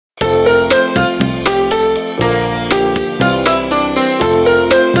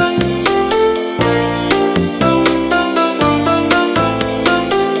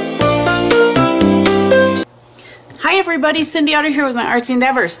everybody, Cindy Otter here with my artsy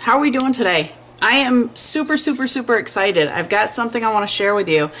endeavors. How are we doing today? I am super excited. I've got something I want to share with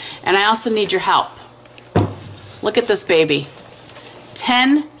you, and I also need your help. Look at this baby.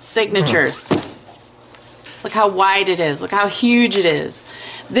 10 signatures. Look how wide it is. Look how huge it is.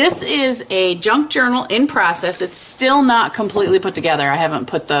 This is a junk journal in process. It's still not completely put together. I haven't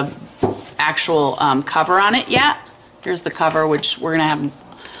put the actual cover on it yet. Here's the cover, which we're going to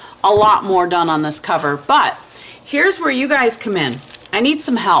have a lot more done on this cover. But here's where you guys come in. I need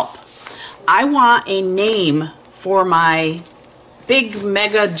some help. I want a name for my big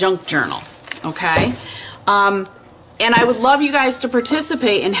mega junk journal, okay? And I would love you guys to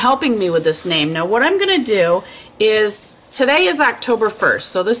participate in helping me with this name. Now what I'm going to do is, today is October 1st,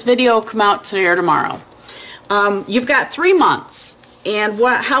 so this video will come out today or tomorrow. You've got 3 months, and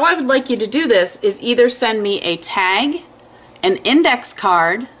how I would like you to do this is either send me a tag, an index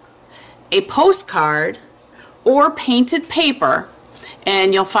card, a postcard, or painted paper,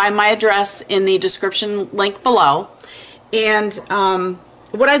 and you'll find my address in the description link below. And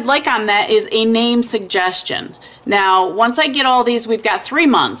what I'd like on that is a name suggestion. Now, once I get all these, we've got 3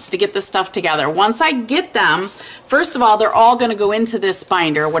 months to get this stuff together. Once I get them, first of all, they're all going to go into this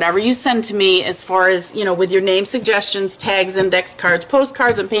binder. Whatever you send to me as far as, you know, with your name suggestions, tags, index cards,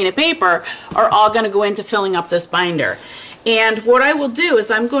 postcards, and painted paper are all going to go into filling up this binder. And what I will do is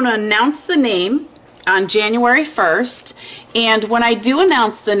I'm going to announce the name on January 1st, and when I do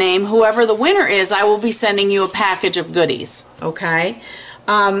announce the name, whoever the winner is, I will be sending you a package of goodies, okay?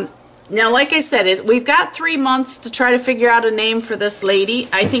 Now, like I said, we've got 3 months to try to figure out a name for this lady.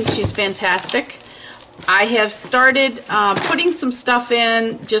 I think she's fantastic. I have started putting some stuff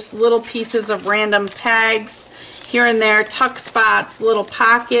in, just little pieces of random tags here and there, tuck spots, little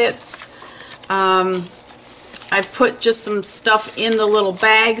pockets. I've put just some stuff in the little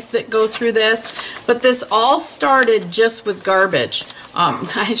bags that go through this, but this all started just with garbage.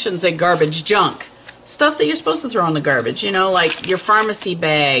 I shouldn't say garbage, junk. Stuff that you're supposed to throw in the garbage, you know, like your pharmacy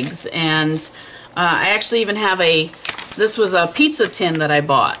bags, and I actually even have this was a pizza tin that I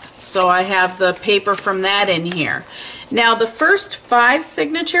bought, so I have the paper from that in here. Now the first 5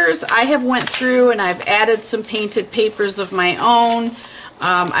 signatures I have went through and I've added some painted papers of my own.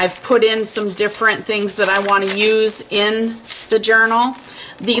 I've put in some different things that I want to use in the journal.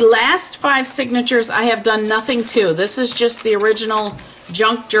 The last 5 signatures I have done nothing to. This is just the original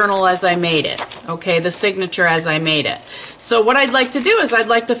junk journal as I made it, okay, the signature as I made it. So what I'd like to do is I'd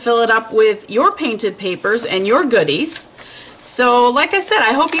like to fill it up with your painted papers and your goodies. So like I said,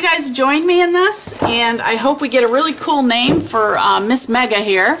 I hope you guys join me in this, and I hope we get a really cool name for Miss Mega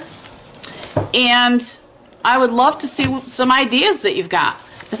here. And I would love to see some ideas that you've got.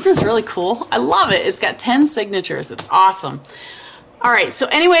 Isn't this really cool? I love it. It's got 10 signatures. It's awesome. All right, so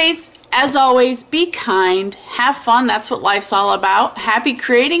anyways, as always, be kind, have fun. That's what life's all about. Happy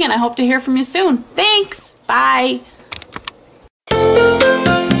creating, and I hope to hear from you soon. Thanks. Bye.